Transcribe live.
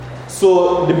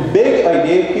So the big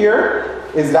idea here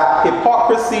is that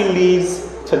hypocrisy leads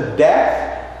to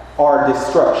death or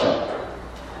destruction.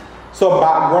 So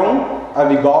background of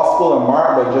the Gospel of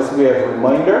Mark, by just way of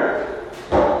reminder,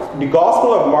 the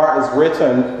Gospel of Mark is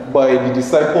written by the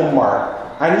disciple Mark,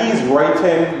 and he's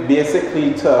writing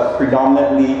basically to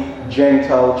predominantly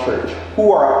Gentile church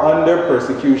who are under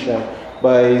persecution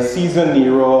by Caesar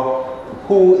Nero,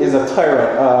 who is a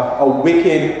tyrant, a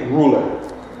wicked ruler.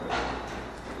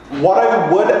 What I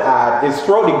would add is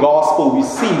throughout the gospel we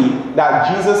see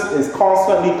that Jesus is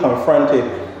constantly confronted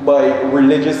by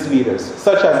religious leaders,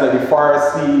 such as the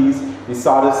Pharisees, the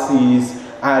Sadducees,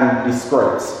 and the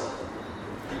scribes.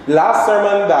 The last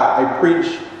sermon that I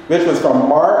preached, which was from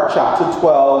Mark chapter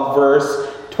 12,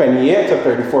 verse 28 to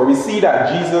 34, we see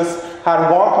that Jesus had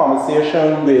one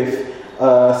conversation with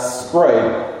a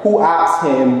scribe who asked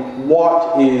him,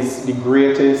 what is the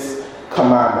greatest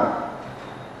commandment?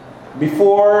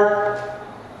 Before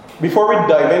we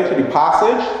dive into the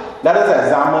passage, let us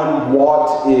examine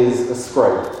what is a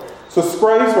scribe. So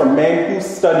scribes were men who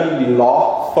studied the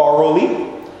law thoroughly.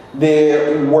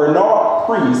 They were not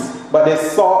priests, but they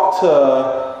sought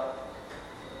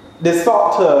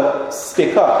to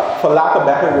stick up, for lack of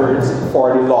better words,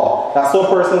 for the law. That so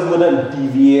persons wouldn't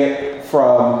deviate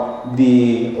from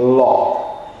the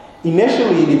law.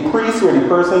 Initially, the priests were the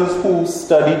persons who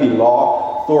studied the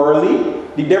law thoroughly.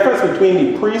 The difference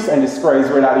between the priests and the scribes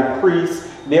were that the priests,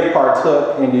 they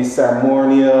partook in the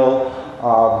ceremonial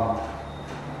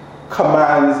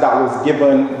commands that was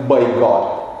given by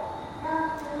God.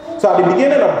 So at the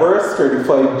beginning of verse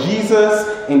 35,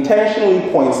 Jesus intentionally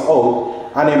points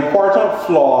out an important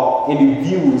flaw in the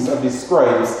views of the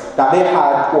scribes that they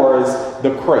had towards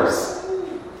the Christ.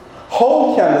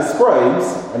 How can the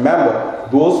scribes, remember,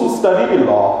 those who study the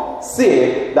law,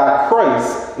 say that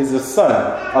Christ is the son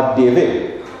of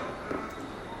David?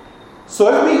 So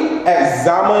if we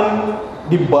examine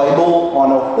the Bible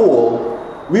on a whole,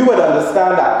 we would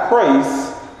understand that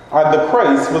the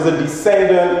Christ was a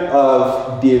descendant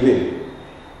of David.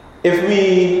 If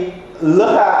we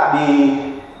look at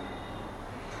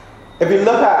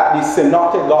the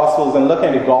Synoptic Gospels and look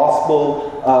at the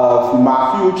Gospel of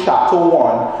Matthew chapter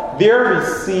 1, there we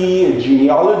see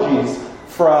genealogies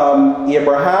from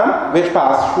Abraham, which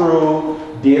passed through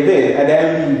David and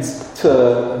then leads to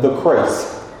the Christ.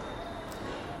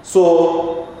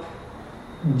 So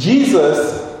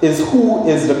Jesus is who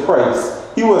is the Christ.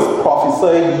 He was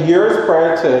prophesied years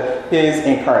prior to his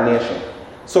incarnation.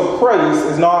 So Christ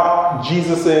is not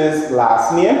Jesus'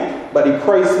 last name, but the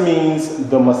Christ means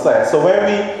the Messiah. So when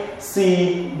we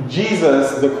see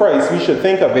Jesus the Christ, we should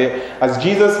think of it as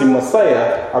Jesus the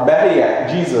Messiah, or better yet,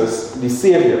 Jesus the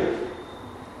Savior.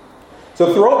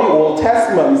 So throughout the Old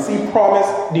Testament, you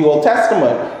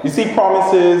see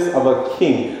promises of a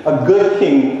king, a good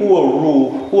king who will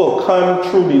rule, who will come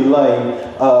through the line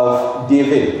of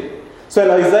David. So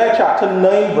in Isaiah chapter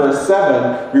 9, verse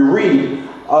 7, we read,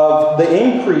 of the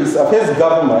increase of his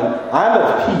government and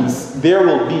of peace, there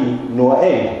will be no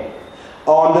end.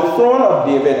 On the throne of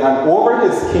David and over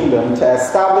his kingdom, to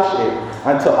establish it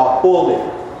and to uphold it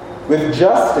with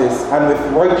justice and with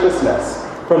righteousness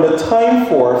from the time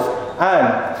forth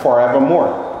and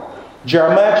forevermore.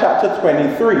 Jeremiah chapter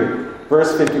 23,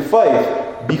 verse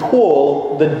 55,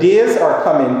 behold, the days are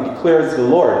coming, declares the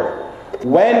Lord,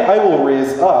 when I will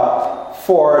raise up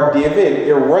for David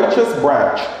a righteous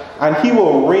branch, and he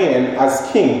will reign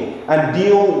as king and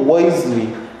deal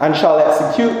wisely, and shall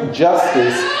execute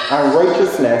justice and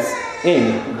righteousness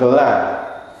in the land.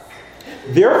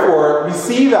 Therefore, we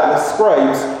see that the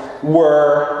scribes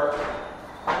were,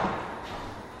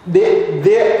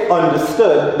 they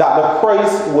understood that the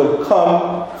Christ would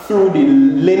come through the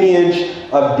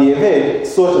lineage of David,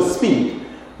 so to speak.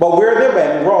 But where they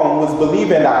went wrong was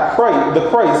believing that the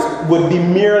Christ would be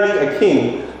merely a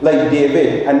king like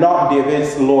David and not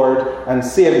David's Lord and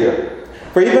Savior.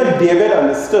 For even David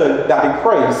understood that the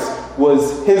Christ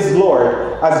was his Lord.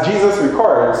 As Jesus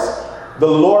records, the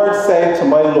Lord said to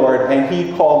my Lord, and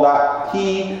he called that,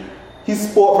 he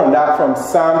spoke from that from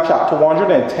Psalm chapter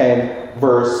 110,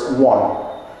 verse 1.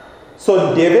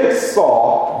 So David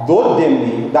saw, though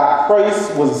dimly, that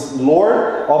Christ was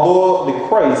Lord, although the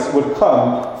Christ would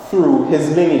come through his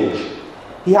lineage.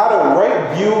 He had a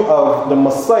right view of the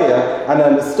Messiah and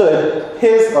understood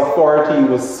his authority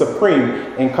was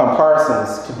supreme in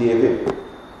comparisons to David.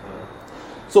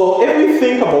 So if we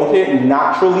think about it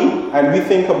naturally, and we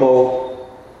think about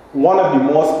one of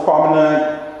the most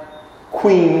prominent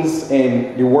queens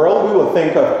in the world, we will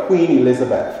think of Queen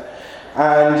Elizabeth.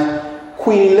 And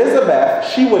Queen Elizabeth,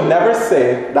 she would never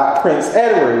say that Prince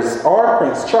Edward or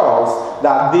Prince Charles,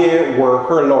 that they were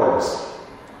her lords.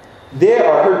 They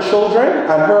are her children,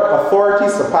 and her authority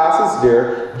surpasses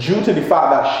theirs due to the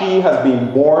fact that she has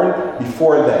been born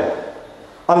before them.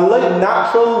 Unlike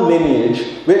natural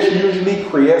lineage, which usually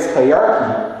creates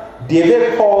hierarchy,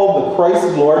 David called the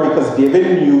Christ Lord because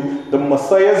David knew the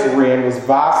Messiah's reign was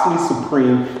vastly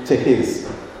supreme to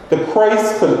his. The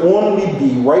Christ could only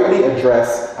be rightly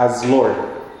addressed as Lord.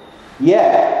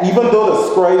 Yet, even though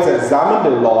the scribes examined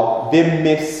the law, they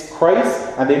missed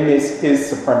Christ and they missed his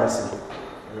supremacy.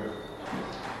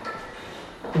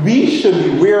 We should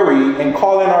be wary in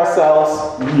calling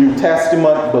ourselves New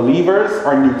Testament believers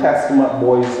or New Testament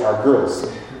boys or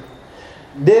girls.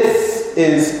 This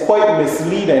is quite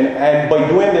misleading, and by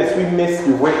doing this, we miss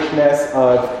the richness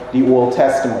of the Old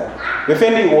Testament.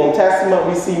 Within the Old Testament,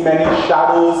 we see many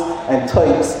shadows and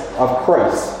types of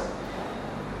Christ.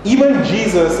 Even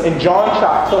Jesus, in John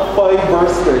chapter 5,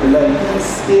 verse 39, he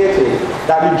stated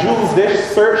that the Jews, they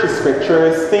search the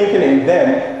scriptures, thinking in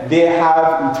them they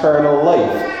have eternal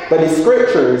life. But the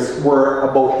scriptures were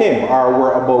about him, or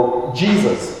were about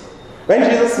Jesus. When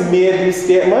Jesus made these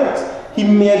statements, he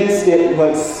made these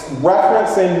statements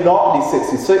referencing not the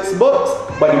 66 books,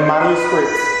 but the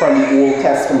manuscripts from the Old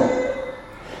Testament.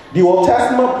 The Old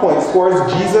Testament points towards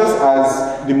Jesus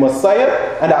as the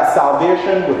Messiah, and that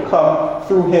salvation would come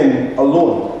through him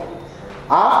alone.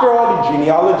 After all the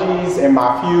genealogies in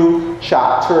Matthew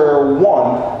chapter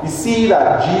 1, we see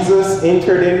that Jesus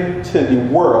entered into the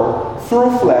world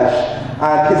through flesh,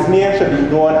 and his name should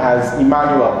be known as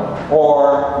Emmanuel,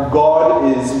 or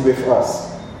God is with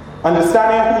us.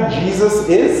 Understanding who Jesus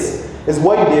is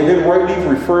why David rightly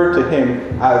referred to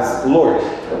him as Lord.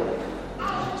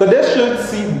 So this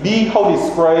should be how the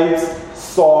scribes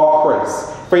saw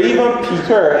Christ. For even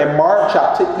Peter in Mark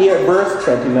chapter 8 verse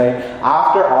 29,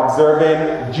 after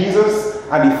observing Jesus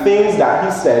and the things that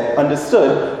he said,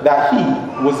 understood that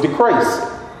he was the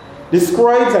Christ. The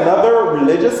scribes and other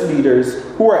religious leaders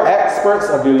who were experts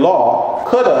of the law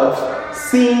could have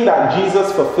seen that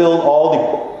Jesus fulfilled all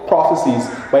the prophecies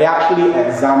by actually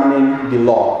examining the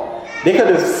law. They could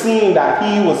have seen that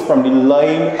he was from the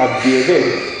line of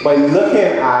David by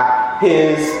looking at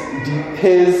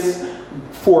his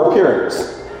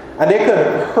foreparents. And they could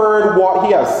have heard what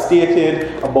he has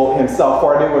stated about himself,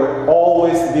 for they were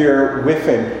always there with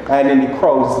him and in the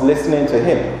crowds listening to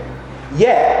him.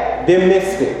 Yet, they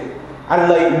missed it. And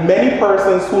like many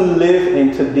persons who live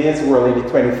in today's world in the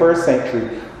 21st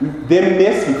century, they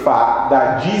miss the fact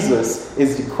that Jesus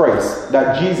is the Christ,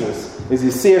 that Jesus is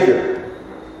the Savior.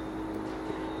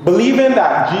 Believing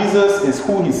that Jesus is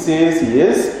who he says he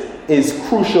is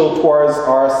crucial towards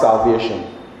our salvation.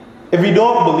 If we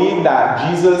don't believe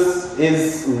that Jesus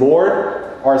is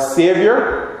Lord or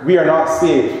Savior, we are not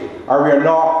saved, or we are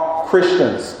not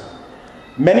Christians.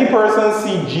 Many persons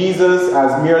see Jesus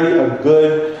as merely a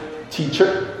good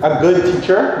teacher,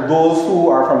 those who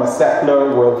are from a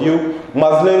secular worldview.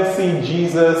 Muslims see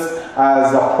Jesus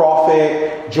as a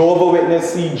prophet. Jehovah's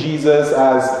Witnesses see Jesus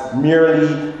as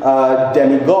merely a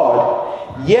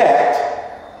demigod. Yet,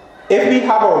 if we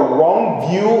have a wrong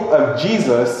view of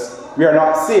Jesus, we are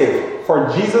not saved. For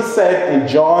Jesus said in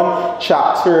John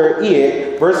chapter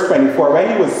 8, verse 24,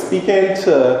 when he was speaking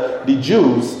to the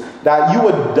Jews, that you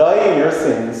would die in your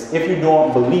sins if you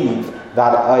don't believe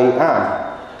that I am.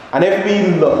 And if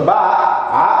we look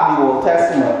back at the Old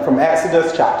Testament from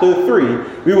Exodus chapter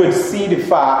 3, we would see the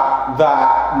fact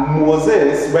that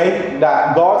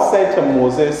that God said to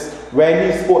Moses when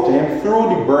he spoke to him through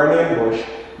the burning bush,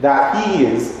 that he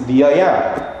is the I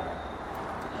am.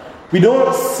 We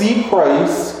don't see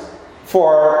Christ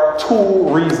for two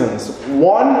reasons.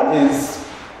 One is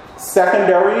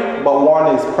secondary, but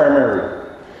one is primary.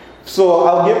 So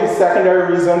I'll give the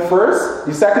secondary reason first.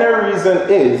 The secondary reason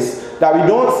is that we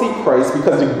don't see Christ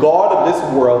because the God of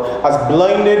this world has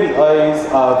blinded the eyes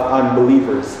of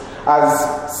unbelievers.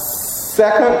 As 2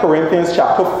 Corinthians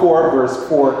chapter 4, verse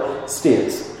 4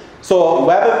 states. So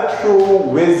whether through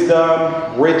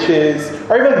wisdom, riches,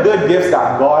 or even good gifts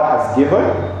that God has given,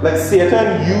 like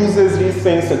Satan uses these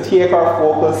things to take our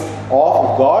focus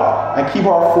off of God and keep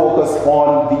our focus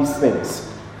on these things.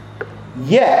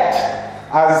 Yet,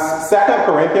 as 2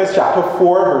 Corinthians chapter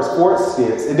 4, verse 4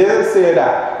 states, it doesn't say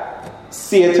that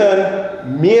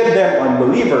Satan made them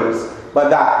unbelievers, but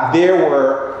that they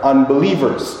were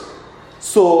unbelievers.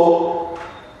 So,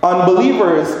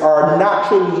 unbelievers are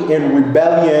naturally in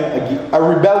rebellion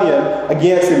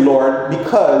against the Lord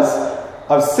because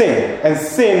of sin. And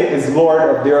sin is Lord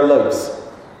of their lives.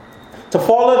 To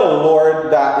follow the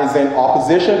Lord that is in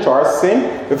opposition to our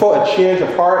sin without a change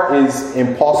of heart is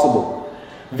impossible.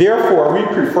 Therefore, we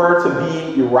prefer to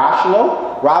be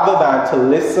irrational rather than to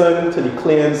listen to the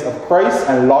claims of Christ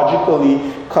and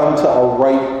logically come to a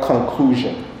right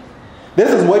conclusion. This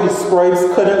is why the scribes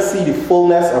couldn't see the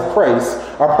fullness of Christ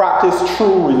or practice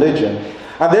true religion.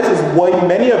 And this is why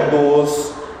many of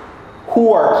those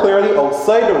who are clearly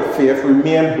outside of faith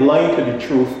remain blind to the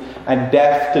truth and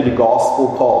deaf to the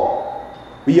gospel call.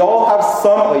 We all have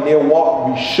some idea what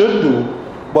we should do,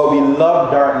 but we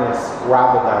love darkness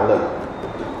rather than light.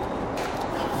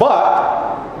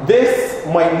 But this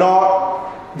might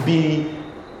not be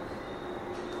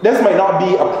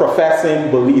a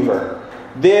professing believer.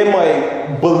 They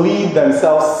might believe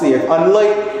themselves safe.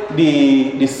 Unlike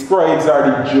the scribes or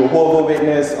the Jehovah's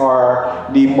Witnesses or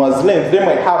the Muslims, they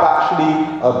might have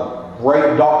actually a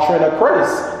right doctrine of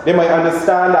Christ. They might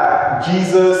understand that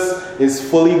Jesus is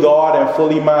fully God and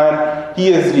fully man. He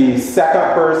is the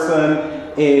second person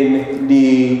in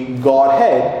the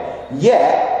Godhead,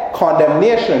 yet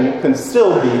condemnation can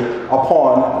still be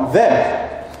upon them.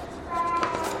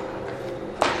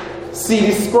 See,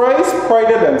 the scribes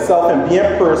prided themselves in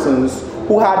being persons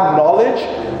who had knowledge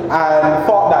and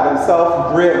thought that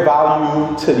themselves great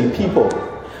value to the people.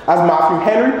 As Matthew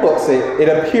Henry puts it, it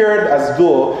appeared as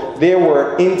though they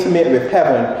were intimate with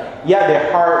heaven, yet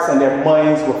their hearts and their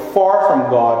minds were far from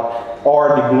God or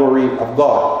the glory of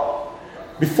God.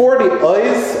 Before the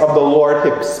eyes of the Lord,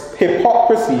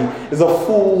 hypocrisy is a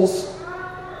fool's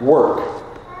work.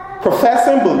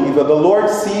 Professing believer, the Lord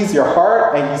sees your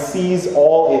heart and he sees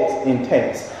all its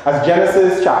intents. As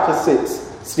Genesis chapter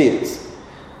 6 states,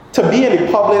 to be in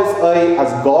the public's eye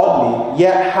as godly,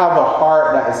 yet have a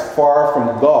heart that is far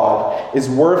from God, is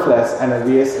worthless and a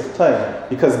waste of time,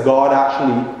 because God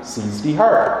actually sees the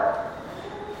heart.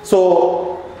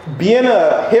 So, being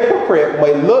a hypocrite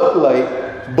might look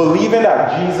like believing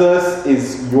that Jesus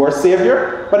is your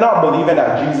Savior, but not believing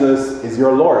that Jesus is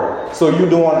your Lord. So you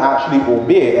don't actually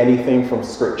obey anything from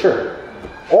Scripture.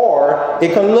 Or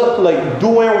it can look like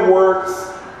doing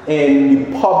works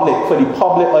in the public, for the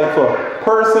public, like for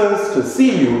persons to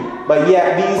see you, but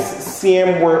yet these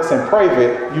same works in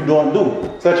private you don't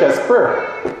do, such as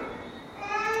prayer.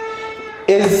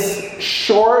 Is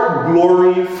short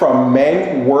glory from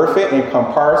men worth it in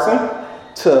comparison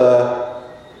to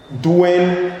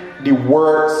doing the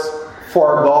works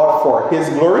for God for His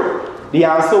glory? The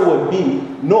answer would be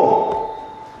no.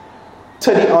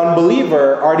 To the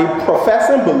unbeliever or the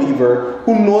professing believer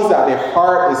who knows that their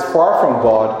heart is far from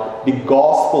God, the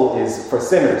gospel is for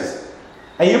sinners.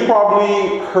 And you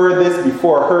probably heard this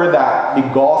before, heard that the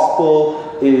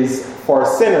gospel is for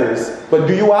sinners. But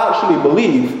do you actually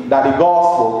believe that the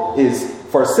gospel is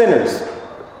for sinners?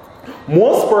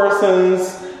 Most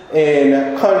persons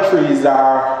in countries that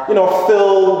are,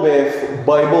 filled with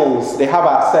Bibles, they have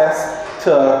access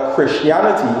to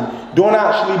Christianity, don't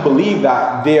actually believe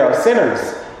that they are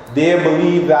sinners. They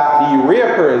believe that the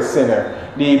raper is a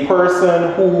sinner. The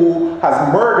person who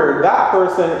has murdered, that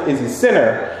person is a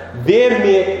sinner. They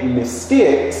make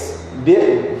mistakes.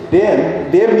 They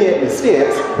make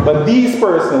mistakes, but these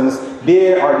persons,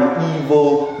 they are the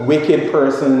evil, wicked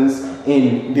persons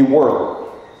in the world.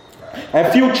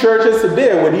 And few churches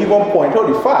today would even point out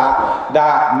the fact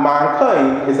that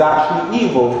mankind is actually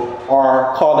evil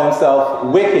or call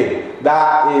themselves wicked.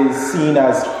 That is seen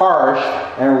as harsh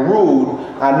and rude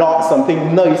and not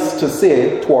something nice to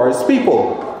say towards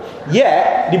people.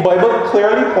 Yet, the Bible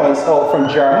clearly points out from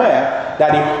Jeremiah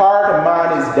that the heart of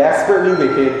man is desperately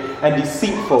wicked and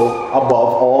deceitful above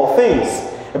all things.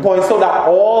 It points out that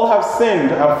all have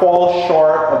sinned and fall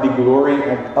short of the glory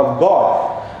of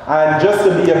God. And just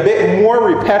to be a bit more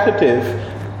repetitive,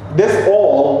 this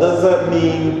all doesn't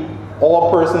mean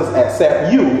all persons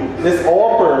except you. This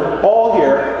all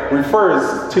here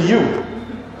refers to you.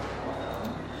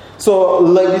 So,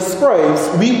 like the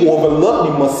scribes, we overlook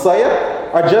the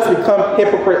Messiah or just become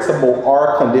hypocrites about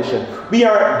our condition. We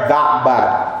aren't that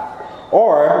bad.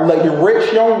 Or, like the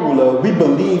rich young ruler, we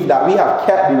believe that we have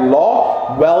kept the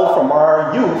law well from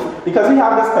our youth because we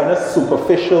have this kind of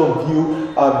superficial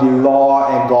view of the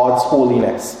law and God's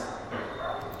holiness.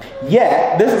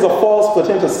 Yet, this is a false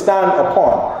footing to stand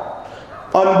upon.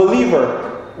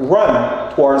 Unbeliever,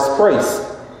 run towards Christ.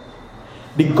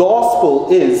 The gospel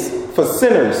is for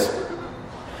sinners.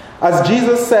 As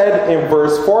Jesus said in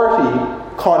verse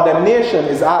 40, condemnation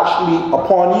is actually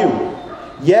upon you.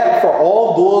 Yet for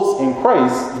all those in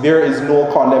Christ, there is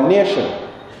no condemnation.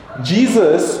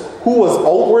 Jesus, who was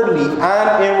outwardly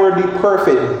and inwardly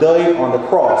perfect, died on the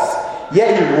cross.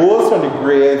 Yet he rose from the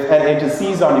grave and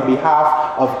intercedes on the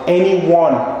behalf of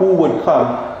anyone who would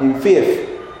come in faith.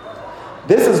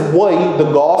 This is why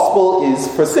the gospel is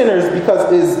for sinners,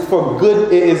 because it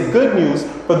is good news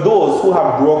for those who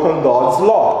have broken God's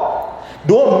law.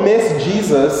 Don't miss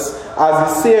Jesus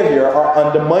as a savior or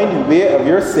undermine the weight of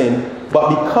your sin, but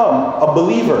become a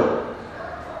believer.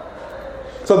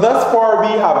 So thus far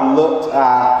we have looked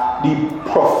at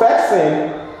the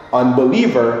professing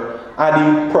unbeliever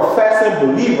and the professing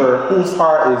believer whose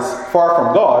heart is far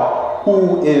from God,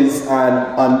 who is an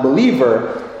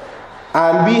unbeliever.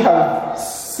 And we have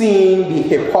seen the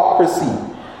hypocrisy,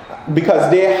 because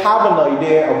they have an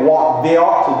idea of what they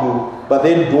ought to do, but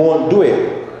they don't do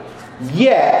it.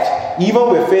 Yet, even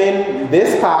within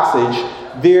this passage,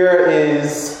 there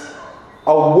is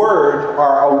a word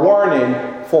or a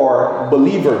warning for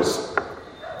believers.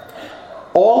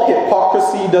 All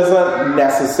hypocrisy doesn't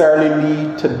necessarily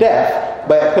lead to death,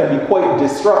 but it can be quite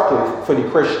destructive for the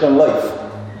Christian life.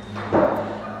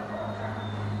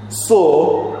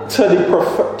 So, to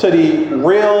the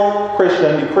real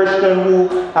Christian, the Christian who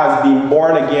has been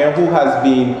born again, who has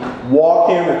been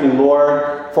walking with the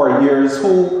Lord for years,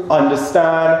 who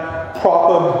understand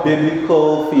proper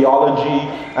biblical theology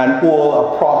and hold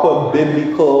a proper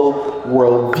biblical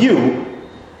worldview,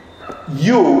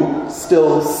 you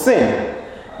still sin.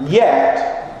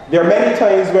 Yet, there are many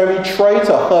times when we try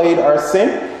to hide our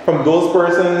sin from those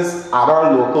persons at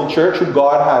our local church who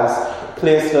God has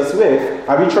placed us with,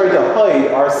 and we try to hide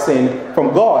our sin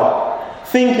from God,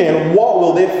 thinking, what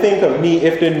will they think of me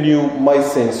if they knew my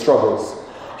sin struggles?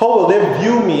 How will they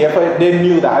view me if they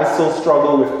knew that I still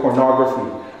struggle with pornography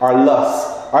or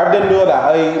lust? Or if they know that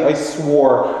I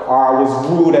swore or I was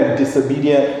rude and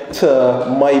disobedient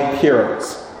to my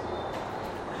parents?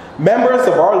 Members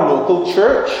of our local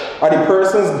church are the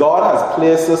persons God has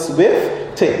placed us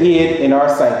with to aid in our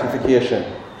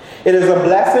sanctification. It is a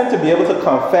blessing to be able to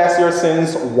confess your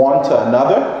sins one to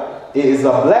another. It is a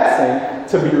blessing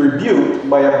to be rebuked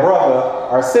by a brother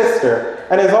or sister.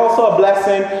 And it's also a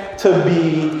blessing to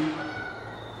be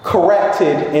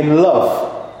corrected in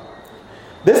love.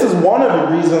 This is one of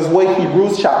the reasons why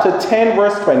Hebrews chapter 10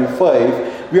 verse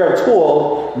 25, we are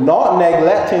told not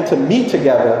neglecting to meet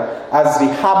together as the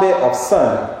habit of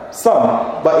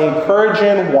some, but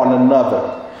encouraging one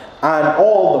another. And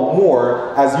all the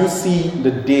more as you see the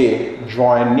day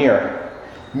drawing near.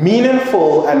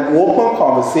 Meaningful and open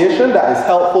conversation that is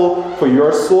helpful for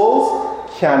your souls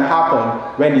can happen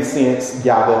when the saints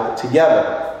gather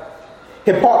together.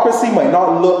 Hypocrisy might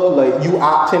not look like you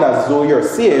acting as though you're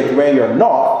saved when you're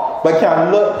not, but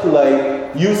can look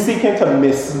like you seeking to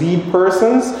mislead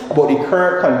persons about the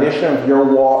current condition of your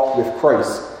walk with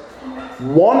Christ.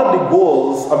 One of the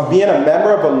goals of being a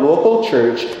member of a local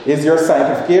church is your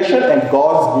sanctification and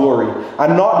God's glory,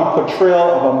 and not the portrayal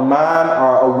of a man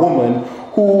or a woman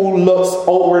who looks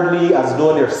outwardly as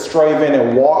though they're striving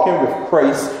and walking with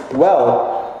Christ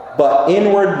well, but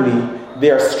inwardly they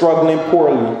are struggling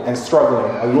poorly and struggling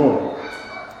alone.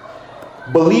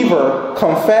 Believer,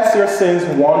 confess your sins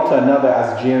one to another,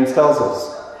 as James tells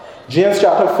us. James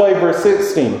chapter 5 verse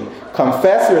 16.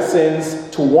 Confess your sins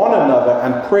to one another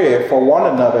and pray for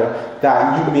one another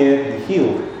that you may be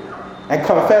healed. And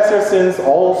confess your sins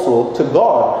also to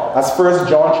God, as 1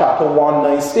 John chapter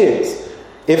 1:9 states.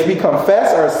 If we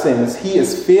confess our sins, he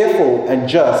is faithful and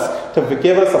just to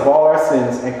forgive us of all our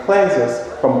sins and cleanse us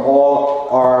from all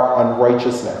our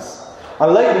unrighteousness.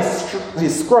 Unlike the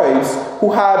scribes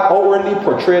who had outwardly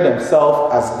portrayed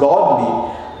themselves as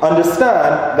godly,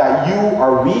 understand that you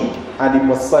are weak and the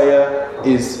Messiah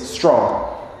is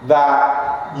strong.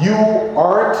 That you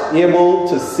aren't able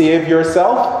to save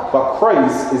yourself, but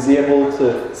Christ is able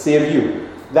to save you.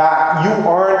 That you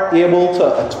aren't able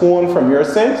to atone for your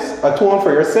sins,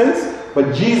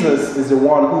 but Jesus is the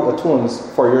one who atones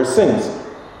for your sins.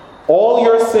 All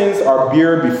your sins are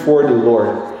bare before the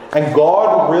Lord, and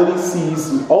God really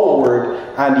sees the outward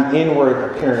and the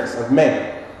inward appearance of men.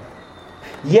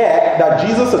 Yet, that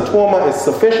Jesus' atonement is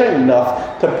sufficient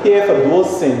enough to pay for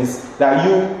those sins that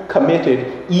you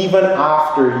committed even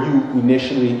after you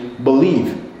initially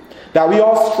believed. That we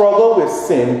all struggle with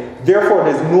sin, therefore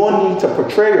there's no need to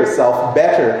portray yourself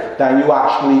better than you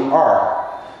actually are.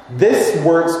 This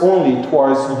works only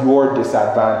towards your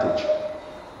disadvantage.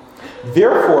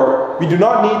 Therefore, we do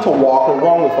not need to walk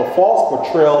around with a false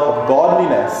portrayal of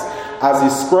godliness as the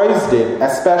scribes did,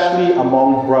 especially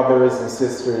among brothers and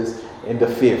sisters in the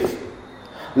faith.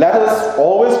 Let us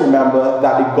always remember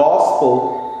that the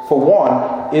gospel, for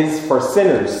one, is for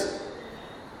sinners.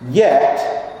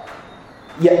 Yet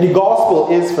the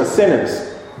gospel is for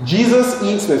sinners. Jesus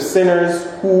eats with sinners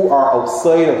who are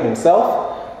outside of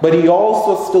himself, but he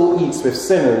also still eats with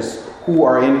sinners who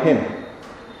are in him.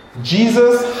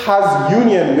 Jesus has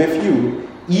union with you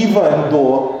even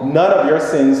though none of your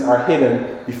sins are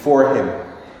hidden before him.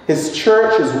 His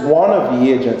church is one of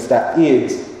the agents that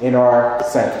aids in our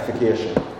sanctification.